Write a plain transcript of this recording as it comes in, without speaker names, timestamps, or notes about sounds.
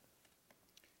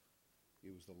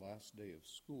It was the last day of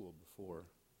school before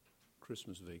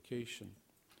Christmas vacation,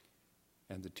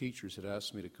 and the teachers had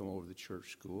asked me to come over to the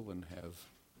church school and have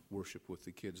worship with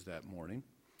the kids that morning.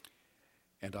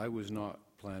 And I was not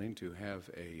planning to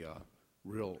have a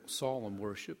real solemn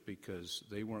worship because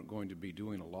they weren't going to be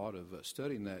doing a lot of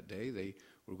studying that day. They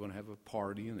were going to have a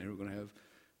party, and they were going to have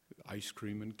ice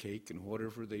cream and cake and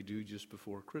whatever they do just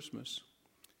before Christmas.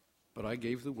 But I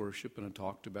gave the worship, and I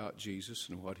talked about Jesus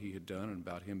and what he had done and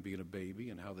about him being a baby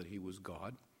and how that he was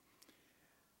God.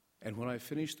 And when I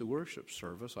finished the worship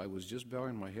service, I was just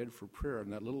bowing my head for prayer,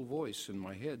 and that little voice in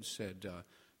my head said,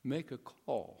 make a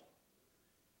call.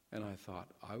 And I thought,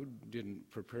 I didn't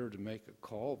prepare to make a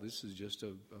call. This is just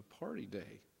a party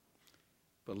day.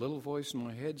 But a little voice in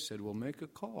my head said, well, make a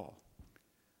call.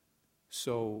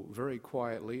 So very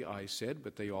quietly I said,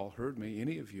 but they all heard me,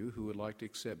 any of you who would like to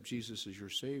accept Jesus as your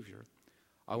Savior,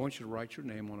 I want you to write your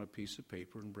name on a piece of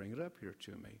paper and bring it up here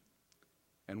to me.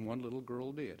 And one little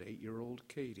girl did, 8-year-old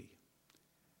Katie.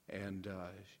 And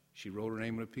she wrote her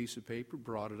name on a piece of paper,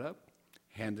 brought it up,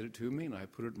 handed it to me, and I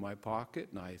put it in my pocket,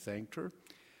 and I thanked her.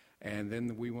 And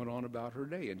then we went on about her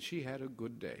day, and she had a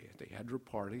good day. They had her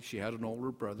party. She had an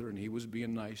older brother, and he was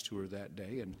being nice to her that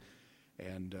day, and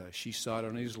she sat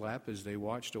on his lap as they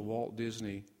watched a Walt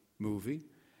Disney movie.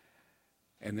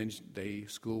 And then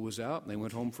school was out, and they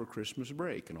went home for Christmas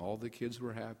break, and all the kids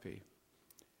were happy.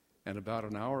 And about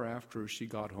an hour after she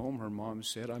got home, her mom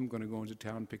said, I'm going to go into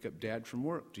town and pick up Dad from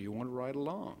work. Do you want to ride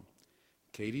along?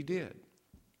 Katie did.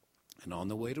 And on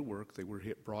the way to work, they were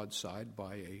hit broadside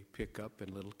by a pickup,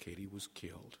 and little Katie was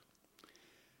killed.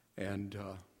 And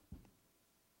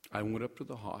I went up to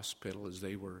the hospital as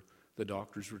the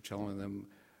doctors were telling them,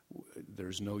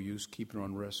 there's no use keeping her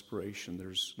on respiration.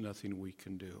 There's nothing we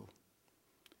can do.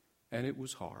 And it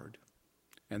was hard.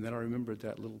 And then I remembered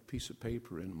that little piece of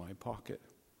paper in my pocket.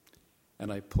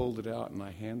 And I pulled it out and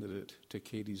I handed it to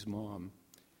Katie's mom.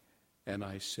 And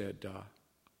I said,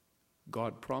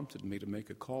 God prompted me to make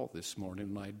a call this morning,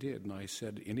 and I did. And I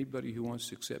said, anybody who wants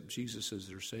to accept Jesus as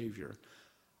their Savior,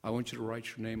 I want you to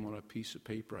write your name on a piece of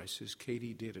paper. I says,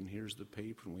 Katie did, and here's the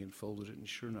paper. And we unfolded it, and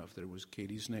sure enough, there was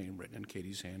Katie's name written in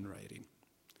Katie's handwriting.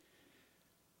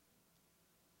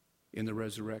 In the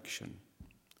resurrection,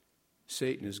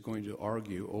 Satan is going to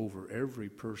argue over every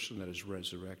person that is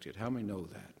resurrected. How many know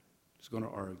that? He's going to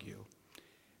argue.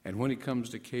 And when it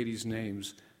comes to Katie's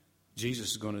names,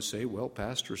 Jesus is going to say, well,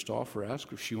 Pastor Stauffer asked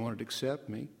her if she wanted to accept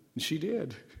me, and she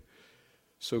did.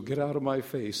 So get out of my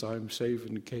face. I'm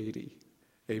saving Katie.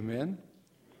 Amen?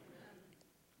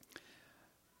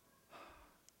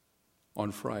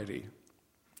 On Friday,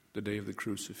 the day of the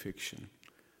crucifixion,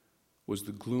 was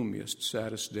the gloomiest,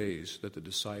 saddest days that the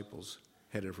disciples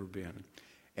had ever been.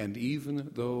 And even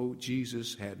though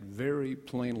Jesus had very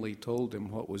plainly told them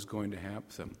what was going to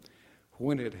happen,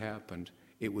 when it happened,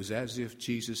 it was as if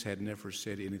Jesus had never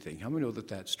said anything. How many know that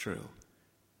that's true?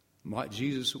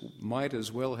 Jesus might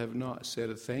as well have not said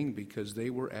a thing because they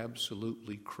were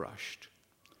absolutely crushed.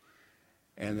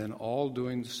 And then all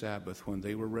during the Sabbath, when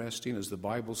they were resting, as the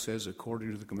Bible says,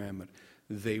 according to the commandment,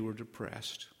 they were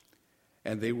depressed.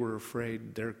 And they were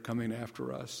afraid they're coming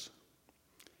after us.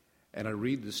 And I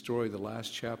read the story, the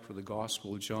last chapter of the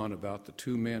Gospel of John, about the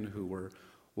two men who were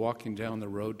walking down the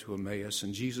road to Emmaus,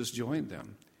 and Jesus joined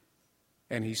them.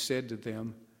 And he said to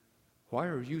them, why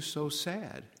are you so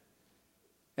sad?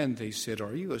 And they said,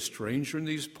 are you a stranger in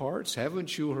these parts?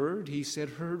 Haven't you heard? He said,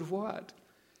 heard what?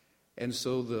 And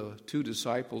so the two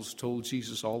disciples told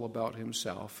Jesus all about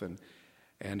himself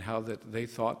and how that they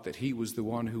thought that he was the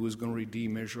one who was going to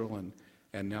redeem Israel,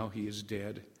 and now he is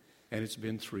dead, and it's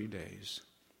been 3 days.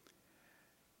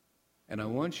 And I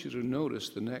want you to notice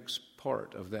the next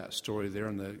part of that story there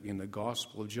in the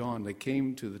Gospel of John. They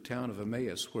came to the town of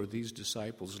Emmaus where these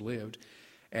disciples lived,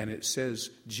 and it says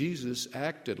Jesus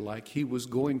acted like he was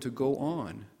going to go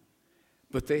on.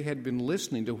 But they had been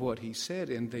listening to what he said,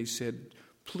 and they said,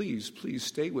 please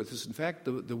stay with us. In fact,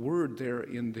 the word there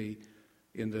in the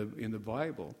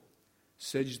Bible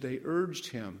says they urged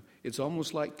him. It's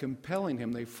almost like compelling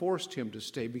him. They forced him to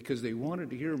stay because they wanted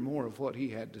to hear more of what he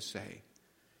had to say.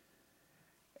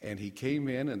 And he came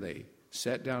in and they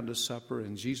sat down to supper,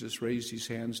 and Jesus raised his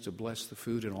hands to bless the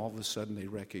food, and all of a sudden they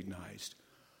recognized,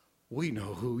 we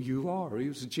know who you are. It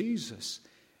was Jesus.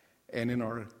 And in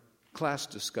our class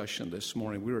discussion this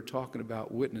morning, we were talking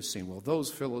about witnessing. Well,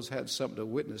 those fellows had something to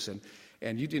witness,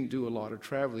 and you didn't do a lot of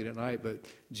traveling tonight, but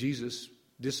Jesus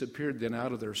disappeared then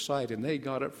out of their sight, and they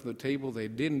got up from the table. They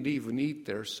didn't even eat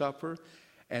their supper,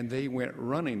 and they went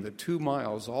running the 2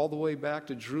 miles all the way back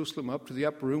to Jerusalem, up to the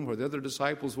upper room where the other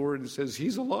disciples were, and it says,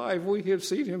 he's alive. We have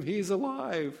seen him. He's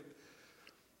alive.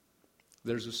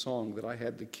 There's a song that I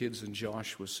had the kids and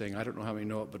Josh was sing. I don't know how many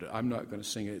know it, but I'm not going to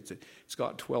sing it. It's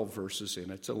got 12 verses in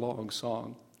it. It's a long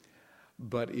song.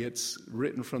 But it's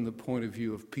written from the point of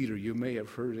view of Peter. You may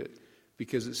have heard it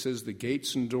because it says the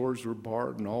gates and doors were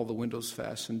barred and all the windows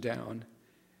fastened down.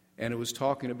 And it was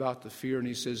talking about the fear. And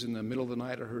he says in the middle of the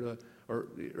night, or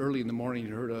early in the morning,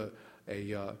 he heard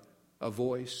a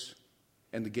voice.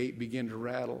 And the gate began to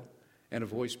rattle. And a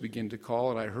voice began to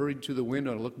call. And I hurried to the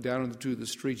window and looked down into the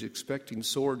streets, expecting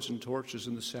swords and torches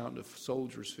and the sound of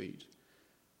soldiers' feet.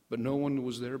 But no one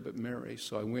was there but Mary.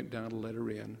 So I went down to let her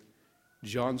in.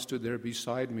 John stood there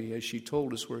beside me as she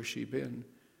told us where she'd been.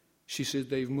 She said,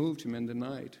 they've moved him in the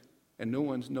night, and no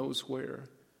one knows where.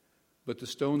 But the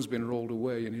stone's been rolled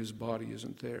away, and his body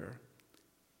isn't there.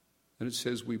 And it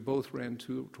says we both ran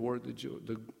toward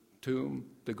the tomb,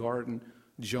 the garden.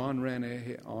 John ran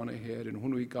on ahead, and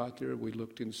when we got there, we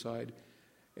looked inside,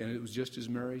 and it was just as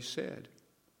Mary said.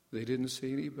 They didn't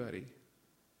see anybody.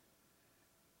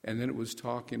 And then it was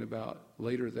talking about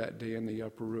later that day in the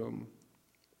upper room.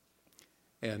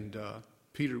 And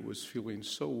Peter was feeling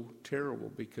so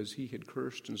terrible because he had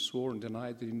cursed and swore and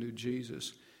denied that he knew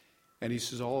Jesus. And he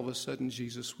says, all of a sudden,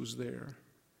 Jesus was there.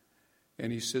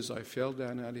 And he says, I fell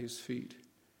down at his feet.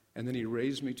 And then he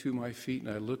raised me to my feet,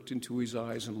 and I looked into his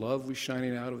eyes, and love was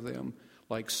shining out of them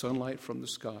like sunlight from the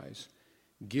skies.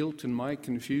 Guilt and my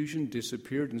confusion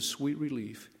disappeared in sweet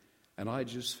relief, and I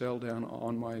just fell down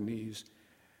on my knees,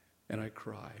 and I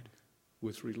cried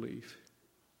with relief.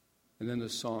 And then the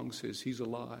song says, he's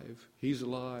alive, he's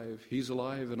alive, he's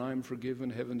alive, and I'm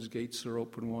forgiven. Heaven's gates are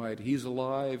open wide. He's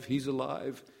alive, he's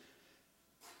alive.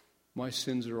 My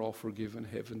sins are all forgiven.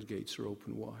 Heaven's gates are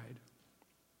open wide.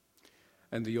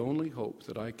 And the only hope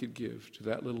that I could give to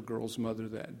that little girl's mother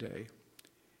that day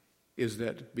is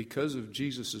that because of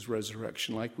Jesus'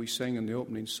 resurrection, like we sang in the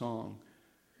opening song,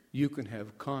 you can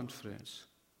have confidence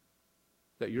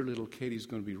that your little Katie's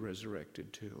going to be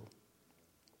resurrected too.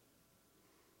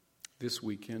 This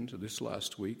weekend, this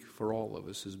last week, for all of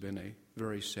us has been a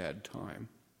very sad time.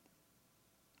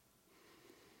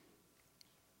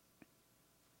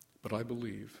 But I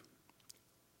believe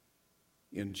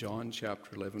in John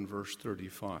chapter 11, verse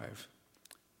 35,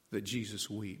 that Jesus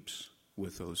weeps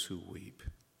with those who weep.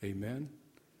 Amen?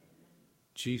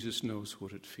 Jesus knows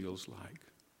what it feels like.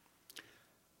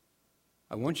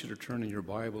 I want you to turn in your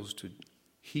Bibles to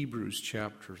Hebrews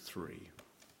chapter 3.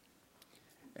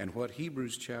 And what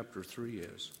Hebrews chapter 3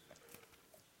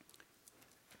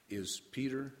 is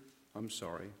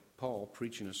Paul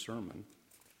preaching a sermon.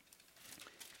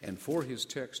 And for his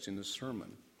text in the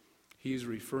sermon, he is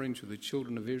referring to the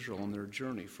children of Israel on their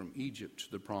journey from Egypt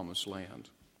to the promised land.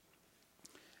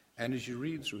 And as you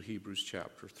read through Hebrews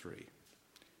chapter 3,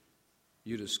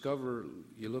 you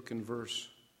look in verse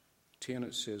 10,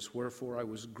 it says, wherefore I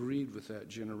was grieved with that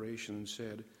generation and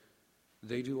said,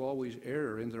 they do always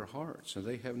err in their hearts, and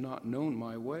they have not known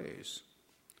my ways.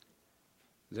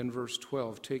 Then verse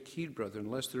 12, take heed, brethren,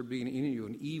 lest there be in you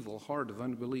an evil heart of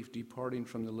unbelief departing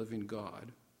from the living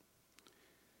God.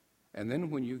 And then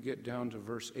when you get down to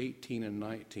verse 18 and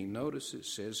 19, notice it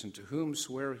says, and to whom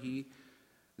sware he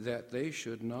that they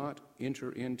should not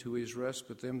enter into his rest,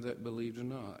 but them that believed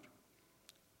not.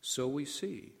 So we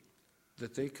see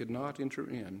that they could not enter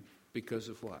in because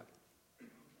of what?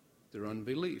 Their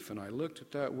unbelief. And I looked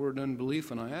at that word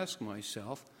unbelief and I asked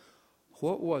myself,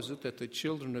 what was it that the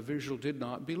children of Israel did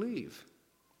not believe?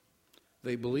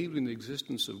 They believed in the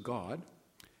existence of God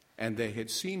and they had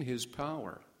seen his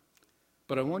power.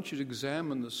 But I want you to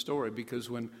examine the story, because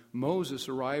when Moses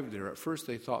arrived there, at first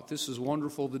they thought, this is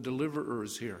wonderful, the deliverer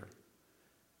is here.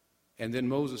 And then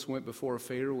Moses went before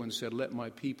Pharaoh and said, let my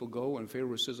people go. And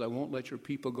Pharaoh says, I won't let your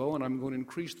people go, and I'm going to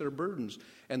increase their burdens.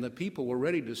 And the people were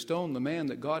ready to stone the man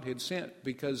that God had sent,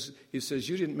 because he says,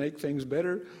 you didn't make things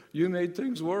better, you made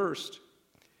things worse.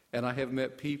 And I have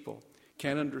met people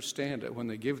can't understand it. When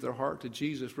they give their heart to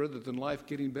Jesus, rather than life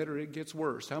getting better, it gets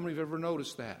worse. How many have ever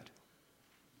noticed that?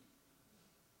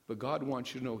 But God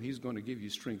wants you to know he's going to give you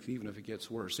strength even if it gets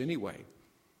worse. Anyway,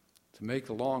 to make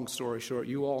a long story short,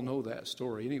 you all know that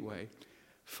story anyway.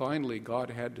 Finally, God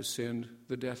had to send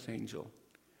the death angel.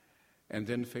 And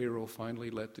then Pharaoh finally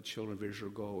let the children of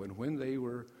Israel go. And when they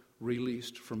were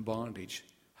released from bondage,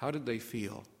 how did they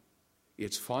feel?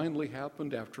 It's finally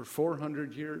happened after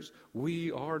 400 years.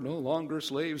 We are no longer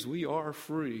slaves. We are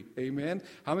free. Amen?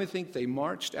 How many think they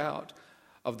marched out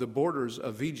of the borders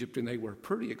of Egypt and they were a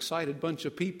pretty excited bunch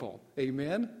of people?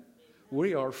 Amen?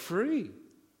 We are free.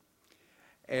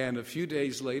 And a few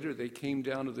days later, they came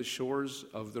down to the shores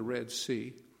of the Red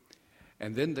Sea.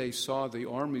 And then they saw the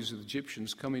armies of the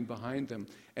Egyptians coming behind them,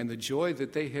 and the joy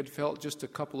that they had felt just a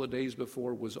couple of days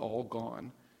before was all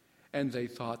gone. And they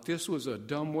thought, this was a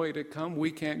dumb way to come.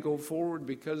 We can't go forward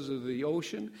because of the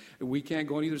ocean. And we can't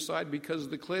go on either side because of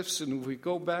the cliffs. And if we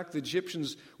go back, the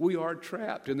Egyptians, we are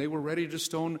trapped. And they were ready to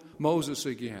stone Moses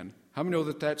again. How many know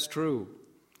that that's true?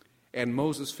 And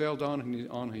Moses fell down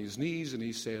on his knees and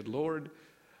he said, Lord,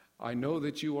 I know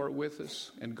that you are with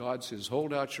us. And God says,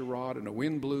 hold out your rod. And the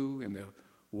wind blew and the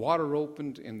water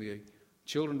opened and the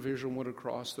children of Israel went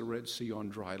across the Red Sea on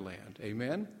dry land.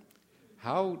 Amen?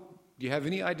 Do you have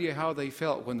any idea how they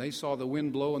felt when they saw the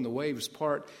wind blow and the waves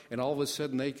part and all of a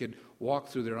sudden they could walk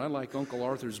through there? I like Uncle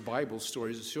Arthur's Bible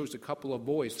stories. It shows a couple of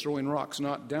boys throwing rocks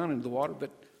not down into the water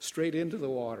but straight into the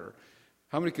water.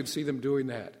 How many could see them doing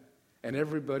that? And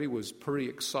everybody was pretty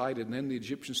excited. And then the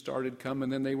Egyptians started coming.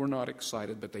 And then they were not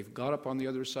excited. But they got up on the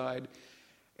other side.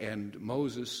 And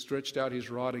Moses stretched out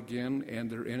his rod again. And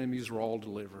their enemies were all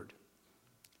delivered.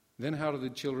 Then how did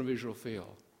the children of Israel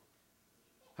feel?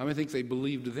 How many think they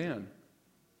believed then?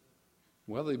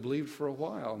 Well, they believed for a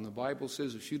while. And the Bible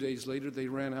says a few days later they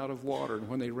ran out of water. And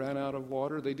when they ran out of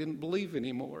water, they didn't believe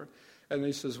anymore. And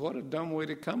they says, what a dumb way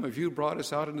to come. If you brought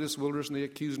us out into this wilderness, and they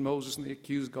accused Moses and they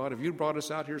accused God, if you brought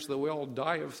us out here so that we all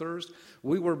die of thirst,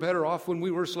 we were better off when we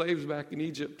were slaves back in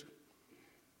Egypt.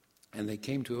 And they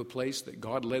came to a place that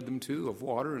God led them to of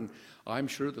water. And I'm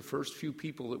sure the first few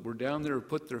people that were down there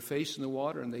put their face in the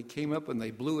water and they came up and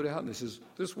they blew it out. And they says,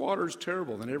 this water is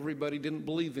terrible. And everybody didn't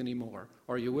believe anymore.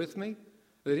 Are you with me?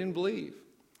 They didn't believe.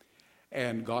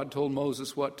 And God told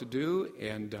Moses what to do.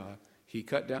 And he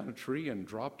cut down a tree and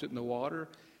dropped it in the water.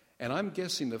 And I'm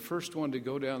guessing the first one to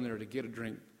go down there to get a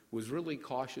drink was really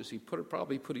cautious. He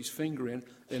probably put his finger in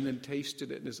and then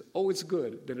tasted it and said, oh, it's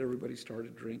good. Then everybody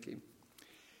started drinking.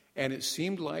 And it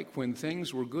seemed like when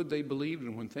things were good, they believed,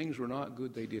 and when things were not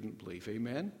good, they didn't believe.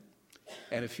 Amen?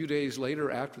 And a few days later,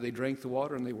 after they drank the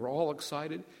water and they were all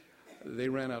excited, they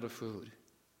ran out of food.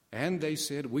 And they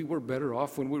said, we were better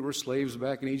off when we were slaves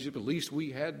back in Egypt. At least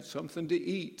we had something to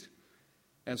eat.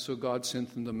 And so God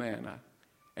sent them the manna.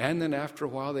 And then after a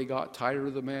while, they got tired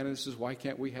of the manna and says, why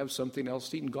can't we have something else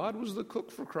to eat? And God was the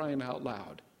cook, for crying out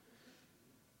loud.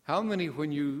 How many,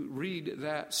 when you read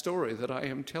that story that I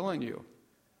am telling you,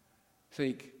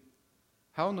 think,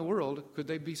 how in the world could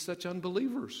they be such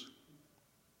unbelievers?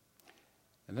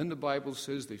 And then the Bible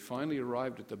says they finally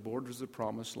arrived at the borders of the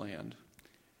promised land.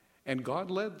 And God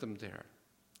led them there.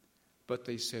 But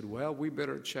they said, well, we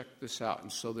better check this out. And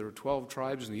so there were 12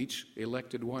 tribes, and each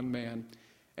elected one man.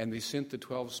 And they sent the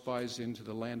 12 spies into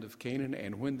the land of Canaan.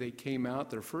 And when they came out,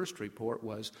 their first report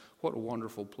was, what a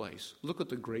wonderful place. Look at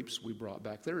the grapes we brought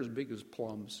back. They're as big as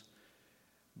plums.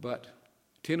 But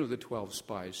 10 of the 12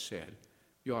 spies said,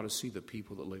 you ought to see the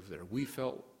people that live there. We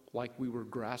felt like we were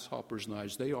grasshoppers'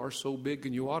 knives. They are so big,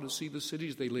 and you ought to see the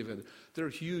cities they live in. They're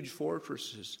huge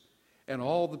fortresses. And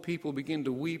all the people begin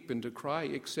to weep and to cry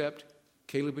except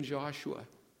Caleb and Joshua.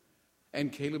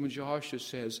 And Caleb and Joshua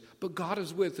says, but God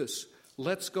is with us.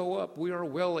 Let's go up. We are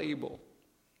well able.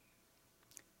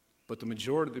 But the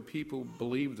majority of the people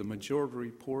believed the majority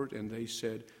report, and they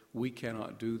said, we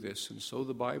cannot do this. And so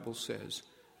the Bible says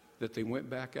that they went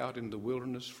back out in the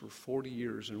wilderness for 40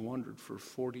 years and wandered for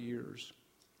 40 years.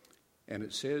 And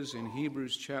it says in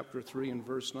Hebrews chapter 3 and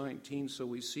verse 19, so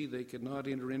we see they could not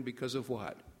enter in because of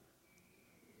what?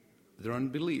 Their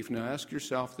unbelief. Now ask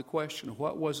yourself the question,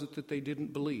 what was it that they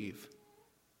didn't believe?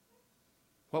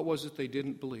 What was it they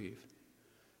didn't believe?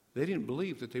 They didn't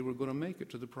believe that they were going to make it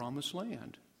to the promised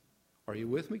land. Are you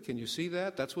with me? Can you see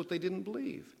that? That's what they didn't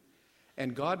believe.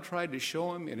 And God tried to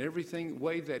show them in everything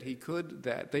way that he could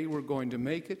that they were going to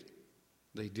make it.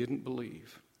 They didn't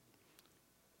believe.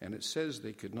 And it says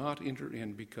they could not enter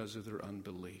in because of their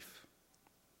unbelief.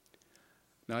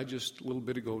 Now, I just a little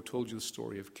bit ago told you the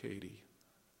story of Katie.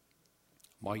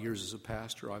 My years as a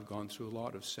pastor, I've gone through a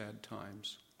lot of sad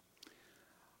times.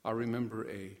 I remember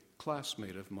a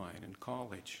classmate of mine in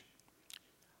college.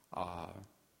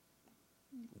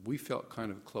 We felt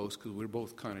kind of close because we were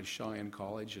both kind of shy in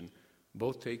college and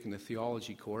both taking the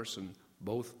theology course and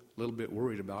both a little bit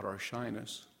worried about our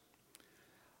shyness.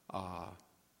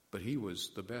 But he was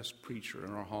the best preacher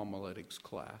in our homiletics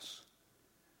class.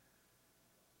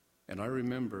 And I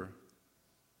remember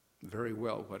very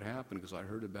well what happened because I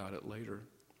heard about it later.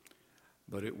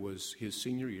 But it was his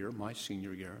senior year, my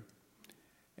senior year,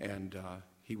 and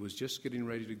he was just getting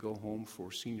ready to go home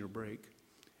for senior break,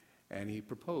 and he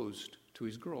proposed to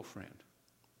his girlfriend.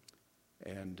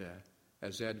 And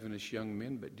as Adventist young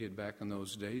men did back in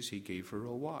those days, he gave her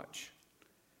a watch.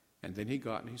 And then he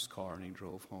got in his car and he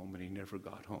drove home, and he never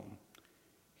got home.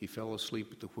 He fell asleep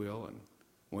at the wheel, and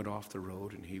went off the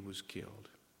road and he was killed.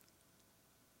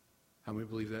 How many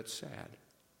believe that's sad?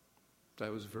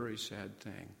 That was a very sad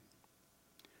thing.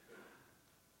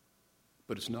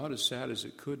 But it's not as sad as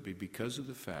it could be because of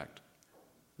the fact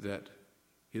that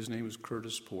his name is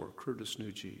Curtis Poor. Curtis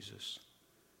knew Jesus.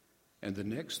 And the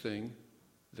next thing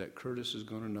that Curtis is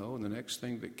going to know, and the next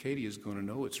thing that Katie is going to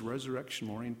know, it's resurrection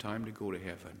morning, time to go to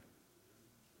heaven.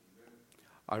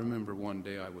 I remember one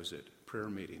day I was at prayer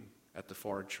meeting at the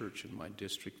Far Church in my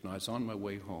district, and I was on my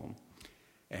way home,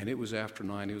 and it was after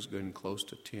 9, it was getting close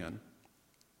to 10.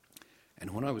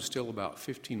 And when I was still about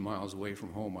 15 miles away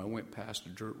from home, I went past a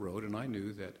dirt road, and I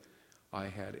knew that I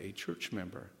had a church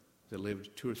member that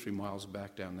lived 2 or 3 miles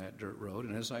back down that dirt road.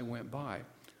 And as I went by,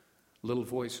 a little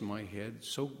voice in my head,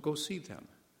 so go see them.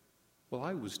 Well,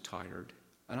 I was tired,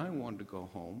 and I wanted to go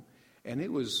home, and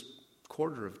it was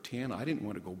 9:45. I didn't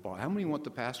want to go by. How many want the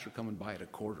pastor coming by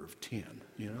at 9:45,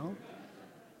 you know?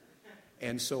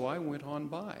 And so I went on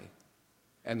by.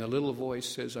 And the little voice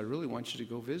says, I really want you to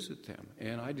go visit them.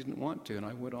 And I didn't want to, and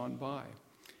I went on by.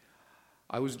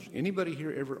 Anybody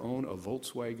here ever own a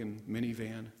Volkswagen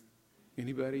minivan?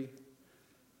 Anybody?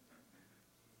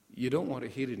 You don't want to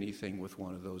hit anything with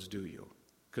one of those, do you?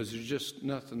 Because there's just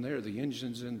nothing there. The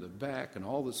engine's in the back, and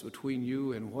all that's between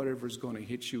you and whatever's going to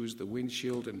hit you is the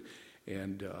windshield and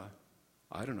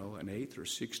I don't know, an 1/8 or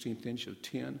 16th inch of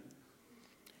tin.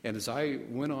 And as I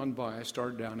went on by, I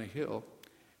started down a hill,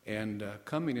 and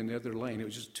coming in the other lane, it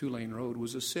was just a 2-lane road,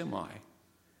 was a semi.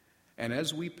 And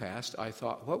as we passed, I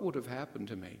thought, what would have happened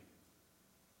to me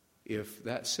if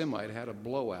that semi had a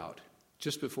blowout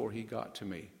just before he got to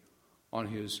me on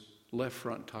his left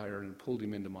front tire and pulled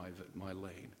him into my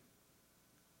lane?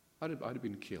 I'd have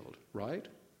been killed, right?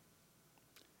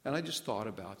 And I just thought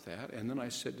about that, and then I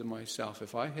said to myself,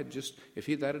 if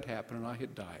that had happened and I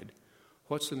had died,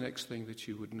 what's the next thing that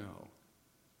you would know?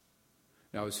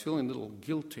 Now, I was feeling a little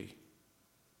guilty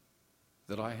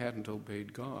that I hadn't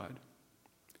obeyed God,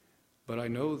 but I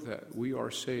know that we are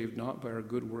saved not by our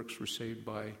good works, we're saved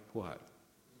by what?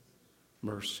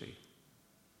 Mercy.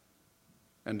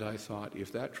 And I thought,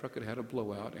 if that truck had had a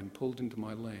blowout and pulled into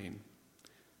my lane,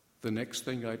 the next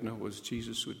thing I'd know was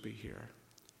Jesus would be here.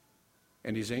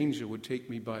 And his angel would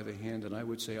take me by the hand, and I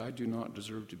would say, I do not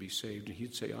deserve to be saved. And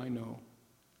he'd say, I know,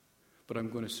 but I'm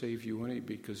going to save you anyway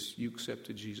because you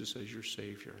accepted Jesus as your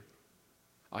Savior.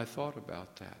 I thought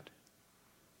about that.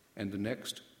 And the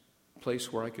next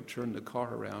place where I could turn the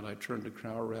car around, I turned the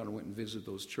car around and went and visited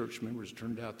those church members. It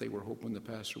turned out they were hoping the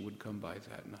pastor would come by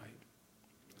that night.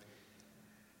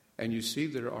 And you see,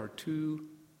 there are 2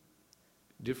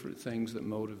 different things that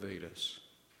motivate us.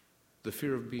 The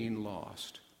fear of being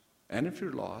lost. And if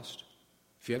you're lost,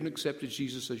 if you haven't accepted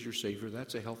Jesus as your Savior,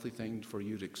 that's a healthy thing for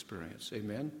you to experience.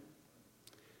 Amen?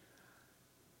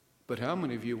 But how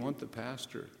many of you want the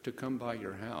pastor to come by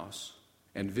your house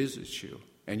and visit you,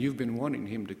 and you've been wanting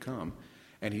him to come,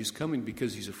 and he's coming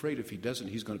because he's afraid if he doesn't,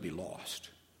 he's going to be lost?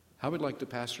 How would like the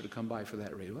pastor to come by for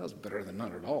that reason? Well, it's better than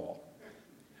none at all.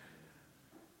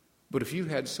 But if you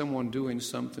had someone doing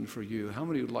something for you, how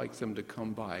many would like them to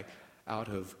come by out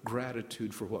of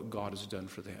gratitude for what God has done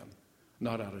for them,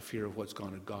 not out of fear of what's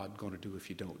God going to do if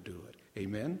you don't do it?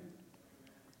 Amen?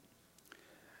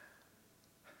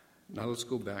 Now let's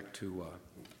go back to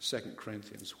 2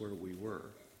 Corinthians where we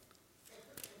were.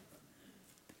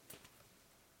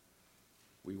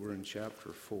 We were in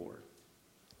chapter 4.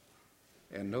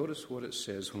 And notice what it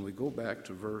says when we go back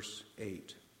to verse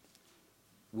 8.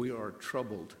 We are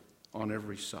troubled on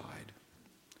every side.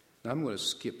 Now I'm going to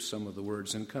skip some of the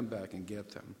words and come back and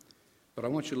get them. But I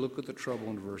want you to look at the trouble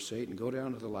in verse 8 and go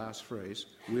down to the last phrase.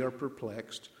 We are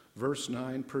perplexed. Verse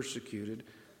 9, persecuted.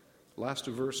 Last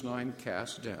of verse 9,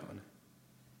 cast down.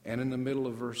 And in the middle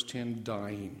of verse 10,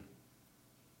 dying.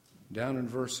 Down in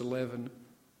verse 11,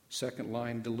 second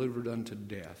line, delivered unto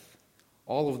death.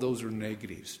 All of those are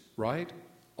negatives, right?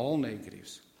 All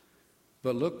negatives.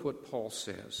 But look what Paul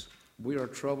says. We are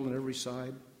troubled on every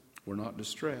side. We're not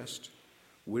distressed.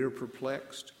 We're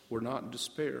perplexed. We're not in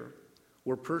despair.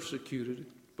 We're persecuted,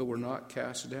 but we're not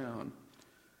cast down.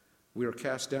 We are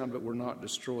cast down, but we're not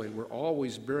destroyed. We're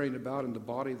always bearing about in the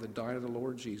body the dying of the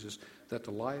Lord Jesus, that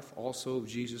the life also of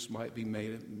Jesus might be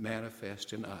made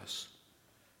manifest in us.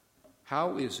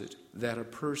 How is it that a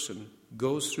person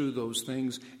goes through those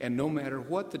things, and no matter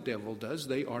what the devil does,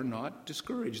 they are not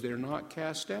discouraged, they're not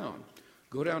cast down?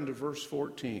 Go down to verse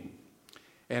 14,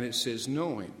 and it says,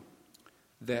 knowing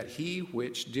that he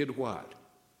which did what?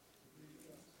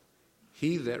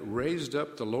 He that raised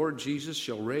up the Lord Jesus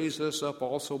shall raise us up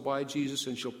also by Jesus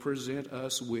and shall present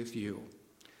us with you.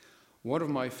 One of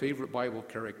my favorite Bible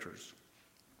characters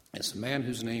It's a man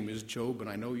whose name is Job, and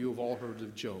I know you have all heard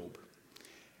of Job.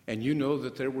 And you know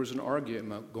that there was an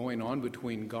argument going on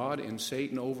between God and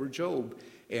Satan over Job.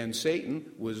 And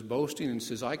Satan was boasting and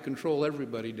says, I control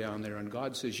everybody down there. And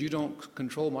God says, you don't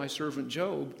control my servant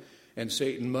Job. And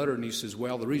Satan muttered and he says,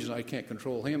 well, the reason I can't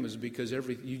control him is because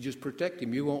you just protect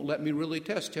him. You won't let me really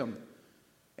test him.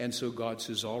 And so God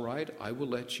says, all right, I will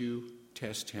let you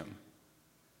test him.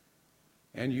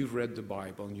 And you've read the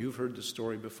Bible and you've heard the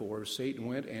story before. Satan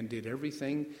went and did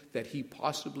everything that he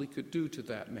possibly could do to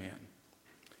that man.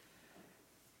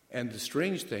 And the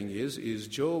strange thing is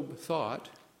Job thought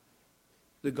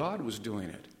that God was doing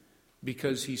it,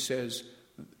 because he says,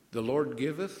 the Lord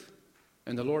giveth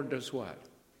and the Lord does what?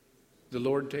 The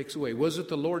Lord takes away. Was it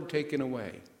the Lord taken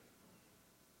away?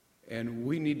 And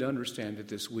we need to understand it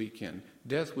this weekend.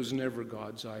 Death was never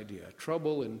God's idea.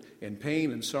 Trouble and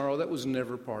pain and sorrow, that was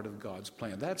never part of God's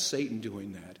plan. That's Satan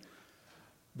doing that.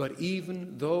 But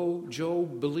even though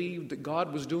Job believed that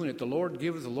God was doing it, the Lord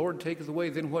giveth, the Lord taketh away,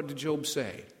 then what did Job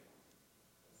say?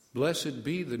 Blessed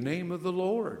be the name of the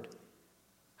Lord.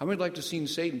 How many would like to see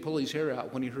Satan pull his hair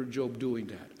out when he heard Job doing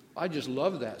that? I just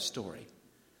love that story.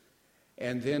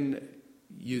 And then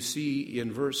you see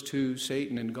in verse 2,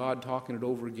 Satan and God talking it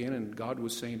over again, and God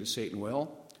was saying to Satan,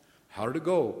 well, how did it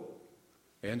go?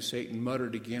 And Satan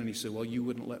muttered again, and he said, well, you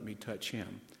wouldn't let me touch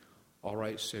him. All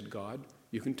right, said God,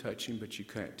 you can touch him, but you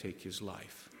can't take his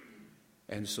life.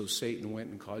 And so Satan went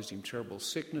and caused him terrible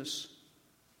sickness.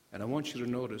 And I want you to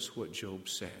notice what Job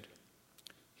said.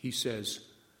 He says,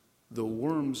 the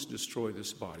worms destroy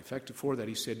this body. In fact, before that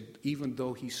he said, even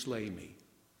though he slay me.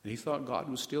 And he thought God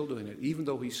was still doing it. Even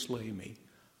though he slay me,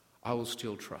 I will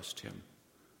still trust him.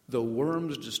 The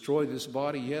worms destroy this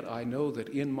body, yet I know that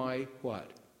in my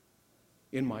what?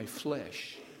 In my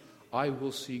flesh, I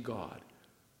will see God.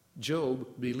 Job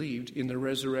believed in the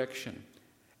resurrection.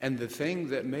 And the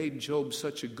thing that made Job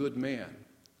such a good man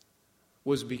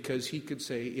was because he could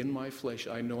say, in my flesh,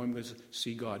 I know I'm going to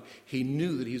see God. He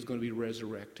knew that he's going to be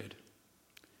resurrected.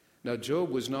 Now,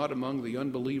 Job was not among the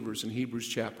unbelievers in Hebrews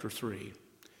chapter 3.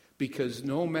 Because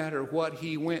no matter what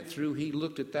he went through, he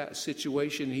looked at that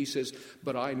situation and he says,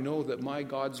 but I know that my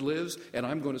God lives and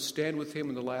I'm going to stand with him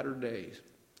in the latter days.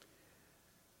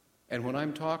 And when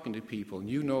I'm talking to people, and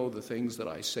you know the things that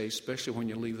I say, especially when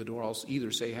you leave the door, I'll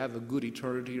either say, have a good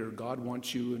eternity, or God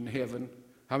wants you in heaven.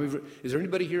 Is there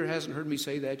anybody here who hasn't heard me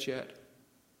say that yet?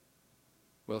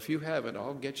 Well, if you haven't,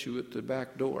 I'll get you at the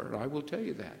back door, and I will tell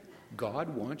you that.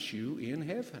 God wants you in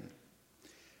heaven.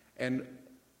 And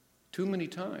too many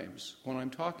times when I'm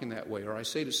talking that way, or I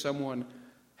say to someone,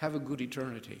 have a good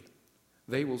eternity,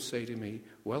 they will say to me,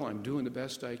 well, I'm doing the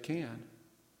best I can.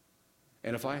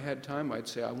 And if I had time, I'd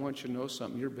say, I want you to know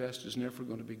something. Your best is never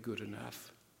going to be good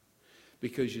enough.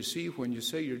 Because you see, when you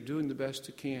say you're doing the best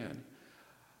you can,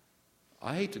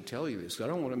 I hate to tell you this, I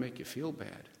don't want to make you feel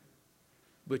bad,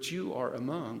 but you are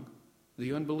among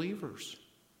the unbelievers.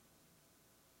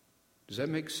 Does that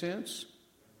make sense?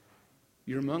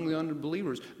 You're among the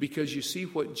unbelievers because you see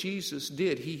what Jesus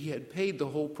did. He had paid the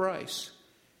whole price.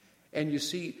 And you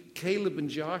see, Caleb and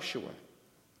Joshua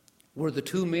were the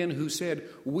two men who said,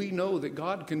 we know that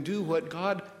God can do what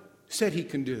God said he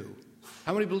can do.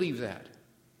 How many believe that?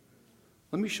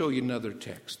 Let me show you another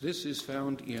text. This is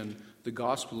found in the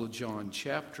Gospel of John,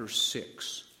 chapter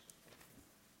 6.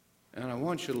 And I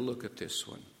want you to look at this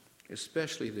one,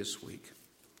 especially this week.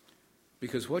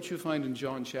 Because what you find in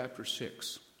John chapter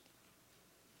 6,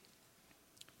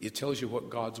 it tells you what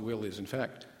God's will is. In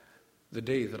fact, the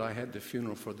day that I had the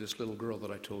funeral for this little girl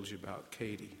that I told you about,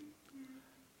 Katie,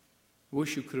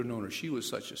 wish you could have known her. She was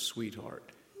such a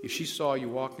sweetheart. If she saw you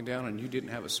walking down and you didn't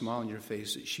have a smile on your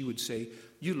face, she would say,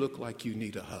 you look like you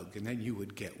need a hug, and then you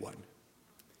would get one.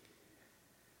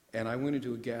 And I went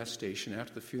into a gas station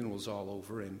after the funeral was all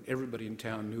over, and everybody in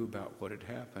town knew about what had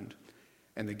happened.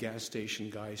 And the gas station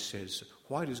guy says,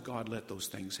 why does God let those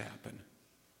things happen?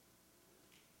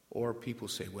 Or people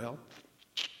say, well,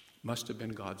 must have been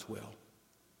God's will.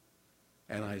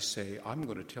 And I say, I'm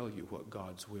going to tell you what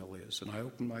God's will is. And I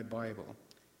opened my Bible,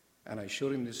 and I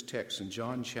showed him this text in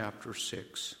John chapter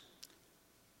 6.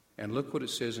 And look what it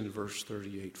says in verse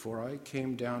 38. For I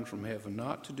came down from heaven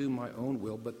not to do my own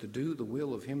will, but to do the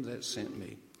will of him that sent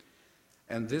me.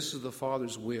 And this is the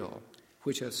Father's will,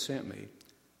 which hath sent me,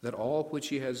 that all which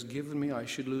he has given me I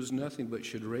should lose nothing, but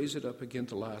should raise it up again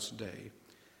the last day.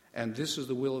 And this is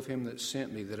the will of him that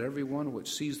sent me, that every one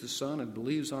which sees the Son and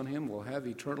believes on him will have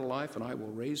eternal life, and I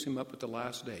will raise him up at the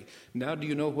last day. Now, do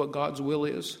you know what God's will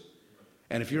is?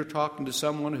 And if you're talking to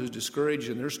someone who's discouraged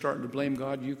and they're starting to blame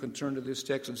God, you can turn to this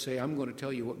text and say, I'm going to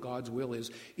tell you what God's will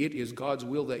is. It is God's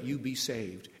will that you be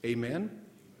saved. Amen?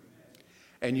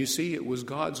 And you see, it was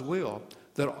God's will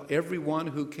that everyone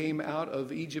who came out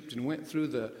of Egypt and went through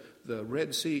the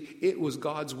Red Sea, it was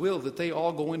God's will that they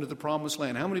all go into the promised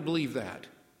land. How many believe that?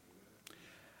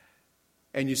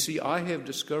 And you see, I have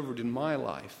discovered in my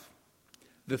life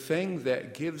the thing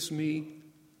that gives me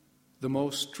the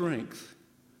most strength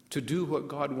to do what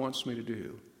God wants me to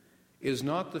do is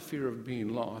not the fear of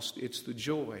being lost, it's the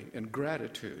joy and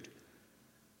gratitude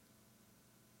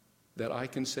that I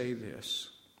can say this: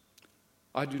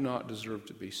 I do not deserve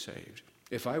to be saved.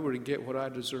 If I were to get what I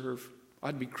deserve,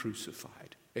 I'd be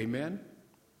crucified. Amen?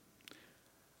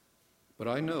 But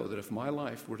I know that if my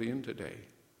life were to end today,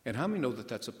 and how many know that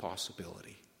that's a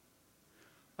possibility?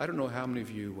 I don't know how many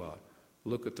of you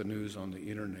look at the news on the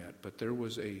internet, but there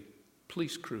was a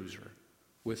police cruiser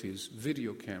with his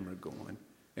video camera going,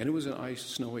 and it was an ice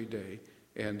snowy day,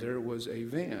 and there was a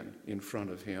van in front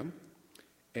of him,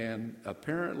 and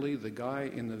apparently the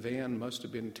guy in the van must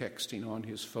have been texting on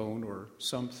his phone or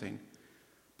something,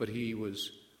 but he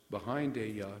was behind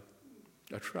a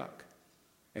truck,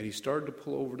 and he started to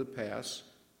pull over to pass.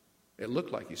 It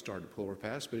looked like he started to pull over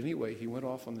pass, but anyway, he went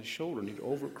off on the shoulder, and he'd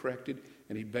overcorrected,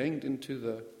 and he banged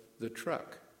into the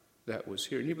truck that was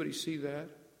here. Anybody see that?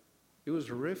 It was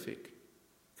horrific,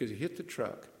 because he hit the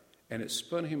truck, and it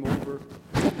spun him over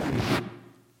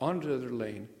onto the other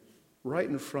lane, right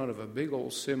in front of a big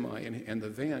old semi, and the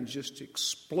van just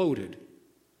exploded.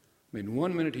 I mean,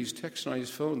 1 minute he's texting on his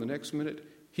phone, the next minute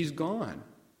he's gone,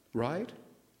 right?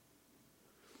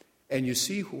 And you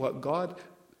see what God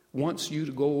wants you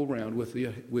to go around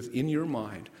within your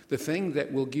mind, the thing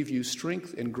that will give you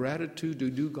strength and gratitude to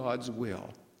do God's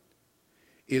will,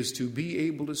 is to be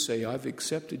able to say, I've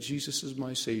accepted Jesus as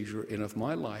my Savior, and if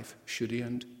my life should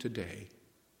end today,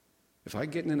 if I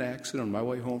get in an accident on my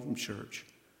way home from church,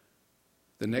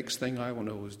 the next thing I will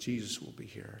know is Jesus will be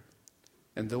here.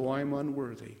 And though I'm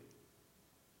unworthy,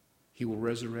 he will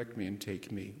resurrect me and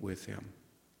take me with him.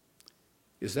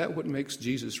 Is that what makes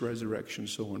Jesus' resurrection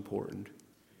so important?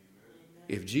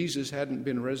 If Jesus hadn't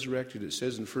been resurrected, it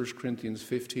says in 1 Corinthians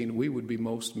 15, we would be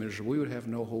most miserable. We would have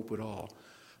no hope at all.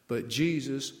 But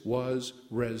Jesus was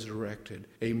resurrected.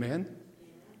 Amen?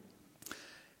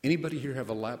 Anybody here have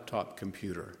a laptop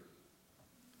computer?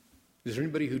 Is there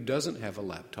anybody who doesn't have a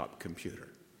laptop computer?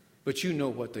 But you know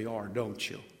what they are, don't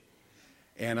you?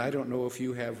 And I don't know if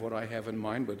you have what I have in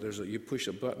mind, but you push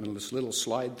a button and this little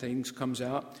slide thing comes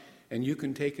out, and you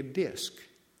can take a disc.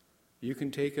 You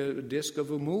can take a disc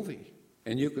of a movie,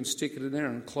 and you can stick it in there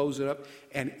and close it up.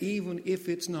 And even if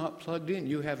it's not plugged in,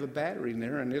 you have a battery in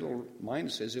there, and mine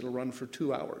says it'll run for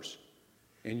 2 hours.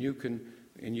 And you can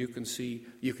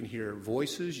hear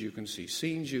voices, you can see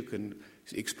scenes, you can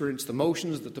experience the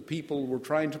emotions that the people were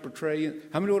trying to portray.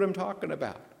 How many know what I'm talking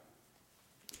about?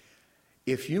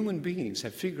 If human beings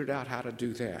have figured out how to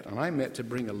do that, and I meant to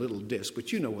bring a little disc,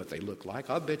 but you know what they look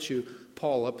like. I'll bet you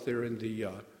Paul up there in the,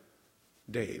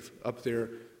 Dave, up there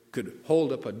could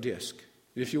hold up a disc.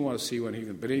 If you want to see one, he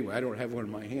can. But anyway, I don't have one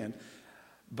in my hand.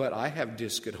 But I have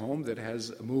disc at home that has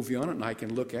a movie on it, and I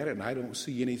can look at it, and I don't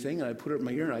see anything, and I put it in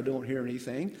my ear, and I don't hear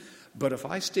anything. But if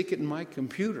I stick it in my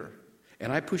computer,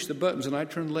 and I push the buttons, and I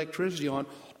turn the electricity on,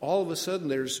 all of a sudden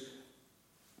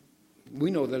we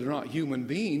know that they're not human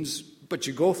beings, but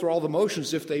you go through all the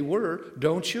motions if they were,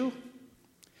 don't you?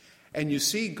 And you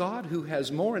see, God, who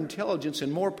has more intelligence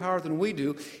and more power than we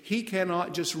do, he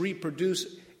cannot just reproduce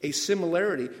a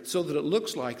similarity so that it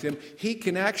looks like them. He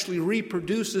can actually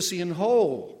reproduce us in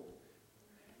whole.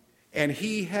 And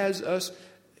he has us,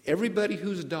 everybody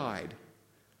who's died,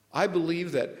 I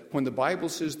believe that when the Bible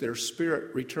says their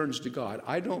spirit returns to God,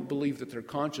 I don't believe that they're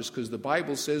conscious, because the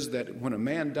Bible says that when a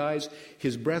man dies,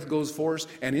 his breath goes forth,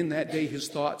 and in that day his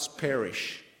thoughts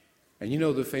perish. And you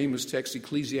know the famous text,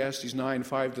 Ecclesiastes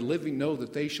 9:5, the living know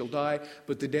that they shall die,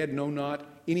 but the dead know not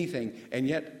anything. And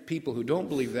yet people who don't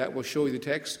believe that will show you the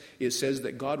text. It says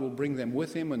that God will bring them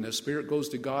with him, and the spirit goes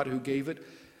to God who gave it.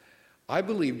 I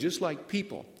believe just like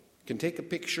people can take a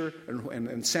picture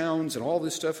and sounds and all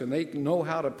this stuff, and they know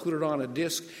how to put it on a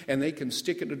disc, and they can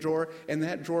stick it in a drawer, and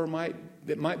that drawer might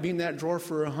be in that drawer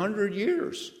for 100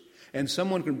 years. And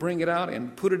someone can bring it out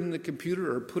and put it in the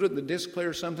computer or put it in the disc player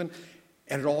or something,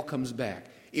 and it all comes back.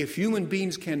 If human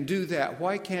beings can do that,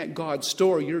 why can't God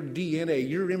store your DNA,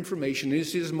 your information,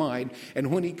 is his mind,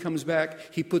 and when he comes back,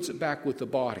 he puts it back with the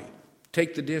body?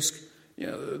 Take the disc,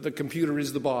 the computer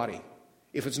is the body.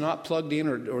 If it's not plugged in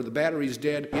or the battery's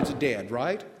dead, it's dead,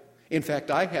 right? In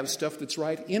fact, I have stuff that's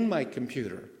right in my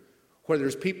computer where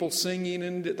there's people singing,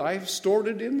 and I've stored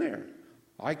it in there.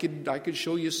 I could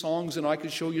show you songs, and I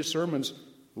could show you sermons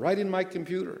right in my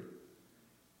computer.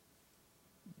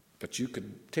 But you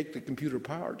could take the computer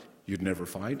apart, you'd never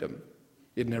find them.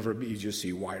 It'd never be, you just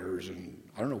see wires and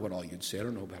I don't know what all you'd say. I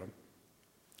don't know about them.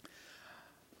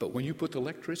 But when you put the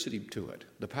electricity to it,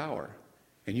 the power,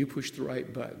 and you push the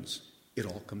right buttons, it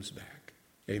all comes back.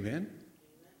 Amen?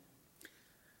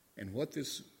 And what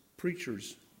this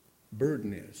preacher's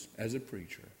burden is, as a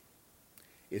preacher,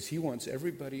 is he wants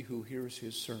everybody who hears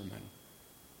his sermon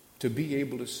to be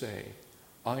able to say,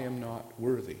 I am not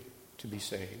worthy to be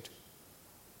saved.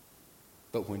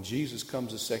 But when Jesus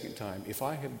comes a second time, if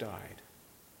I have died,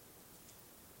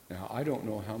 now I don't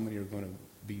know how many are going to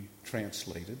be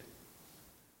translated.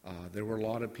 There were a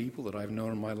lot of people that I've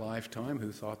known in my lifetime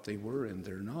who thought they were, and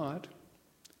they're not.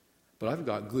 But I've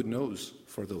got good news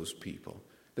for those people.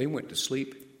 They went to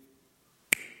sleep,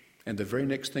 and the very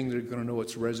next thing they're going to know,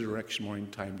 it's resurrection morning,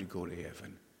 time to go to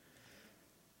heaven.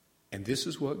 And this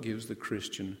is what gives the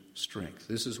Christian strength.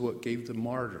 This is what gave the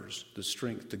martyrs the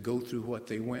strength to go through what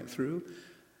they went through.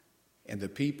 And the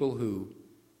people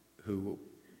who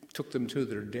took them to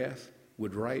their death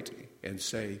would write and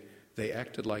say they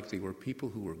acted like they were people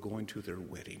who were going to their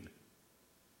wedding.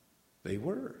 They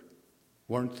were,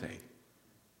 weren't they?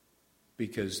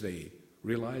 Because they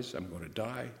realized, I'm going to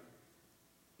die.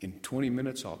 In 20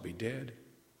 minutes, I'll be dead.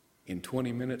 In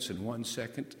 20 minutes and 1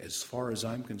 second, as far as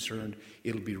I'm concerned,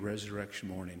 it'll be resurrection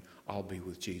morning. I'll be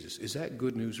with Jesus. Is that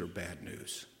good news or bad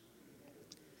news?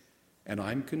 And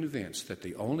I'm convinced that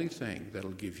the only thing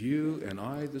that'll give you and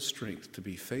I the strength to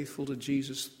be faithful to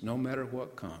Jesus, no matter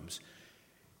what comes,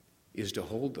 is to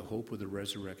hold the hope of the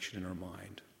resurrection in our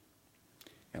mind.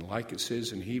 And like it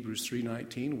says in Hebrews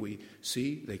 3:19, we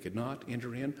see they could not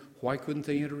enter in. Why couldn't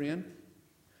they enter in?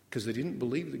 Because they didn't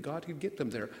believe that God could get them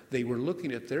there. They were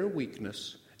looking at their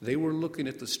weakness. They were looking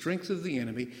at the strength of the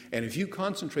enemy. And if you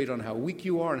concentrate on how weak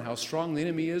you are and how strong the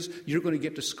enemy is, you're going to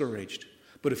get discouraged.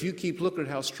 But if you keep looking at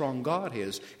how strong God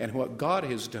is and what God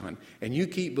has done, and you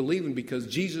keep believing because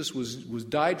Jesus was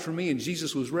died for me and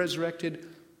Jesus was resurrected,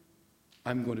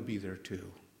 I'm going to be there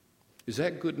too. Is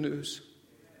that good news?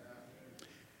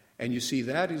 And you see,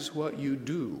 that is what you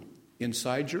do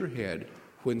inside your head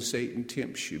when Satan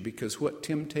tempts you. Because what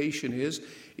temptation is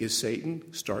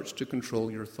Satan starts to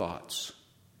control your thoughts.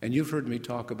 And you've heard me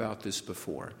talk about this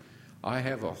before. I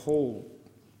have a whole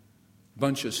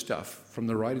bunch of stuff from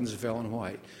the writings of Ellen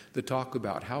White that talk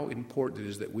about how important it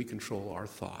is that we control our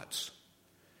thoughts.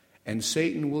 And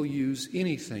Satan will use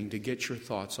anything to get your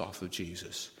thoughts off of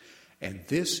Jesus. And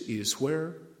this is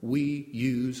where we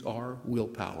use our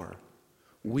willpower.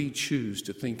 We choose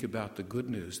to think about the good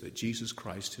news that Jesus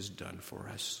Christ has done for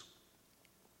us.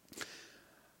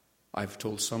 I've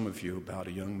told some of you about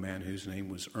a young man whose name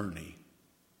was Ernie.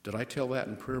 Did I tell that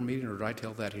in prayer meeting or did I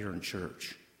tell that here in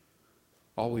church?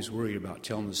 Always worried about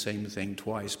telling the same thing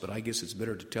twice, but I guess it's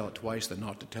better to tell it twice than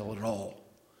not to tell it at all.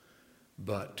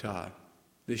 But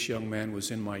this young man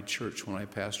was in my church when I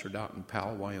pastored out in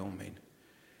Powell, Wyoming.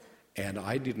 And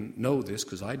I didn't know this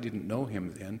because I didn't know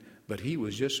him then, but he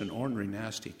was just an ornery,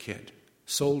 nasty kid.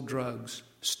 Sold drugs,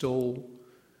 stole.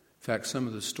 In fact, some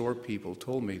of the store people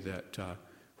told me that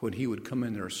when he would come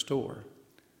in their store,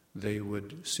 they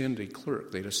would send a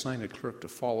clerk. They'd assign a clerk to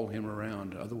follow him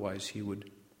around. Otherwise, he'd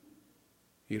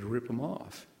rip him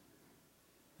off.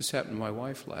 This happened to my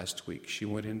wife last week. She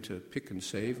went in to pick and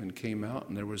save and came out,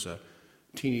 and there was a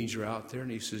teenager out there,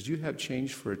 and he says, "Do you have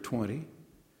change for a 20?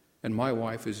 And my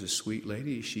wife is a sweet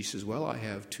lady. She says, "Well, I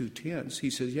have 2 10s.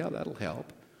 He says, "Yeah, that'll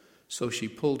help." So she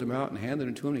pulled him out and handed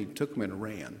him to him, and he took him and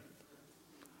ran.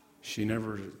 She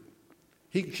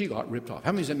got ripped off.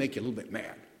 How many does that make you a little bit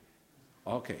mad?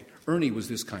 Okay, Ernie was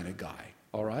this kind of guy,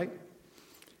 all right?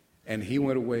 And he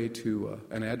went away to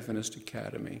an Adventist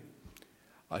academy.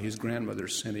 His grandmother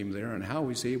sent him there, and how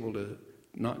he's able to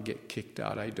not get kicked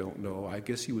out, I don't know. I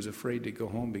guess he was afraid to go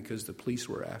home because the police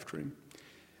were after him.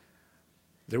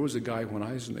 There was a guy when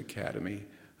I was in the academy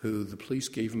who the police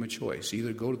gave him a choice,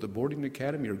 either go to the boarding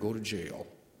academy or go to jail.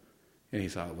 And he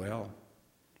thought, well,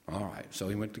 all right. So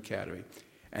he went to academy.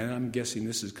 And I'm guessing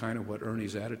this is kind of what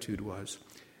Ernie's attitude was.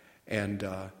 And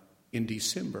in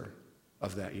December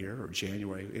of that year, or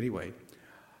January, anyway,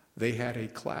 they had a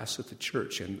class at the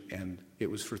church, and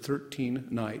it was for 13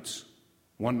 nights,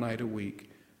 1 night a week.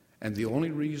 And the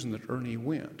only reason that Ernie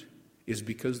went is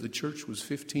because the church was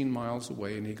 15 miles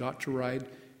away, and he got to ride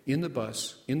in the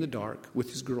bus in the dark with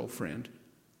his girlfriend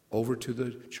over to the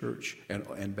church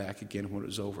and back again when it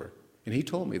was over. And he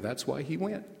told me that's why he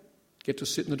went, get to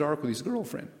sit in the dark with his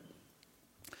girlfriend.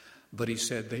 But he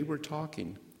said they were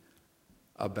talking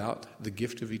about the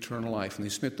gift of eternal life, and they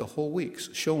spent the whole week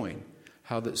showing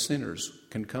how that sinners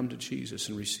can come to Jesus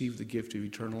and receive the gift of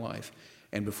eternal life.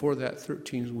 And before that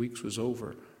 13 weeks was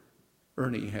over,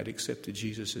 Ernie had accepted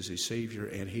Jesus as his Savior,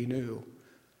 and he knew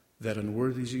that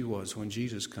unworthy as he was, when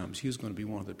Jesus comes, he was going to be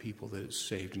one of the people that is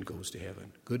saved and goes to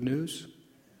heaven. Good news?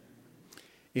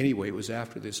 Anyway, it was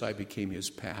after this I became his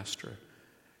pastor.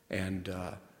 And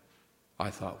I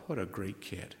thought, what a great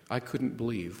kid. I couldn't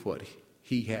believe what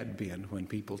he had been when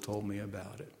people told me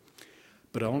about it.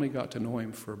 But I only got to know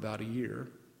him for about a year,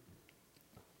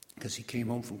 because he came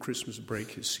home from Christmas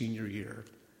break his senior year.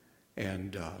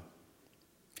 And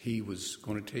he was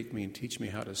going to take me and teach me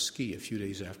how to ski a few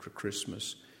days after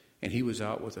Christmas. And he was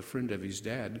out with a friend of his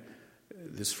dad.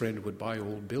 This friend would buy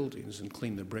old buildings and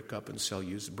clean the brick up and sell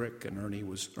used brick. And Ernie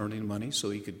was earning money so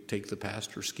he could take the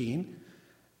pastor skiing.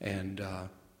 And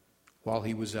while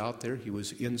he was out there, he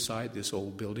was inside this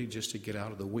old building just to get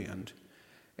out of the wind.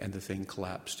 And the thing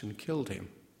collapsed and killed him.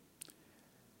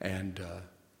 And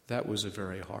that was a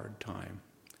very hard time.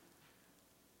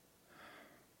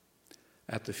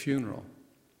 At the funeral,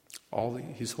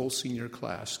 his whole senior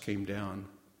class came down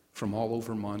from all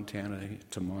over Montana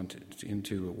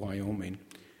into Wyoming.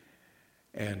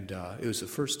 And it was the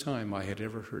first time I had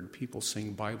ever heard people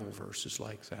sing Bible verses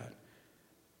like that.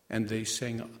 And they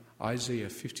sang Isaiah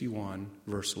 51,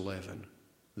 verse 11.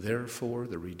 Therefore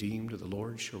the redeemed of the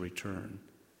Lord shall return,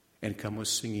 and come with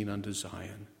singing unto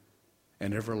Zion,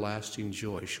 and everlasting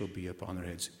joy shall be upon their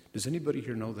heads. Does anybody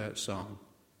here know that song?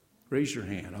 Raise your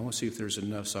hand. I want to see if there's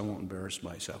enough so I won't embarrass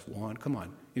myself. One, come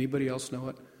on. Anybody else know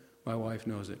it? My wife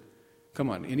knows it. Come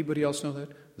on. Anybody else know that?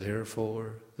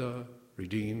 Therefore the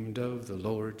redeemed of the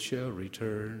Lord shall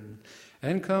return,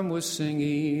 and come with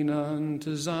singing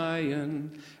unto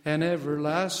Zion, and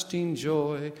everlasting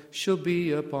joy shall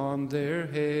be upon their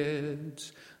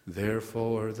heads.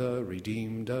 Therefore the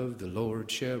redeemed of the Lord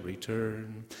shall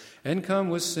return, and come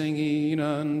with singing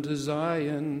unto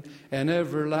Zion, and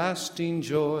everlasting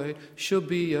joy shall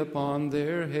be upon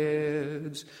their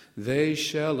heads. They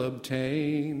shall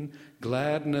obtain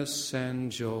gladness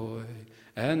and joy,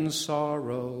 and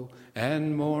sorrow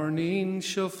and mourning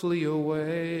shall flee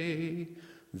away.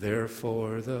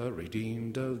 Therefore the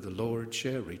redeemed of the Lord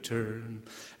shall return,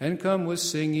 and come with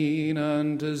singing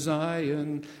unto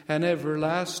Zion, and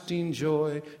everlasting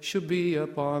joy shall be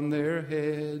upon their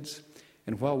heads.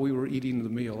 And while we were eating the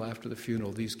meal after the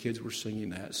funeral, these kids were singing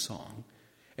that song.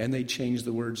 And they changed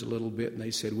the words a little bit, and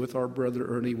they said, with our brother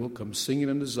Ernie, we'll come singing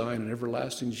unto Zion, and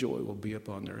everlasting joy will be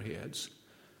upon their heads.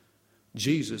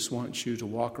 Jesus wants you to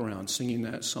walk around singing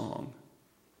that song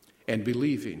and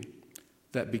believing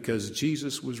that because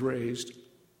Jesus was raised,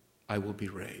 I will be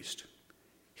raised.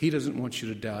 He doesn't want you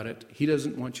to doubt it. He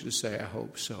doesn't want you to say, I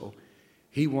hope so.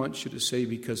 He wants you to say,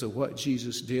 because of what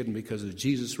Jesus did and because of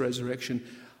Jesus' resurrection,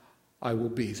 I will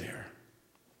be there.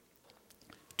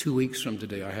 2 weeks from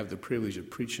today, I have the privilege of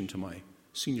preaching to my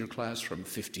senior class from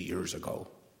 50 years ago.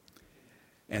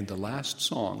 And the last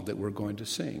song that we're going to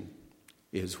sing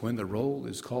is When the Roll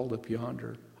is Called Up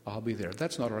Yonder, I'll Be There.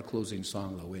 That's not our closing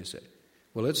song, though, is it?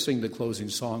 Well, let's sing the closing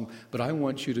song, but I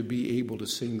want you to be able to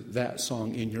sing that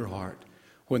song in your heart.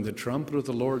 When the trumpet of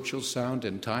the Lord shall sound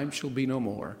and time shall be no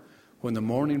more, when the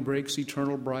morning breaks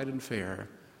eternal, bright and fair,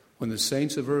 when the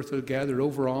saints of earth are gathered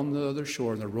over on the other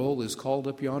shore and the roll is called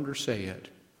up yonder, say it.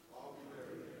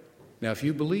 Now, if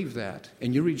you believe that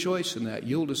and you rejoice in that,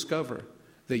 you'll discover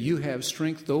that you have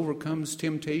strength to overcome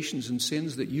temptations and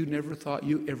sins that you never thought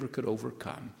you ever could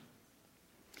overcome.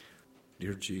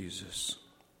 Dear Jesus,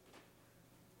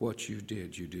 what you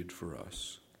did for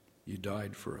us. You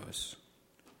died for us.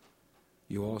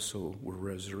 You also were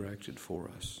resurrected for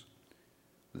us.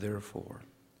 Therefore,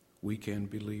 we can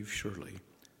believe surely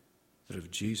that if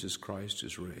Jesus Christ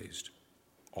is raised,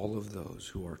 all of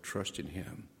those who are trusting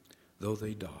him, though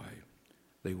they die,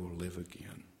 they will live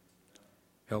again.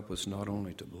 Help us not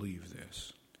only to believe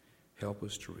this, help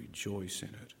us to rejoice in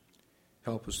it.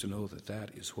 Help us to know that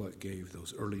that is what gave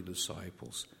those early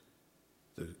disciples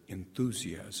the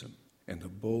enthusiasm and the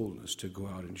boldness to go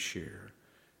out and share.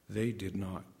 They did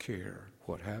not care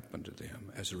what happened to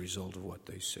them as a result of what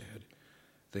they said.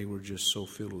 They were just so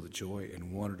filled with joy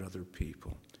and wanted other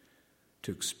people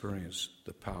to experience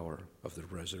the power of the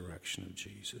resurrection of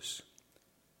Jesus.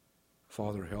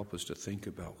 Father, help us to think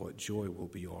about what joy will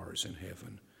be ours in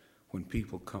heaven when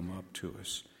people come up to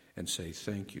us and say,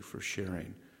 thank you for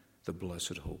sharing the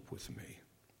blessed hope with me,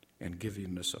 and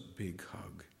giving us a big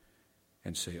hug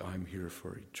and say, I'm here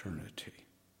for eternity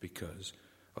because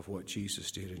of what Jesus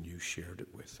did and you shared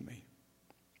it with me.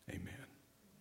 Amen.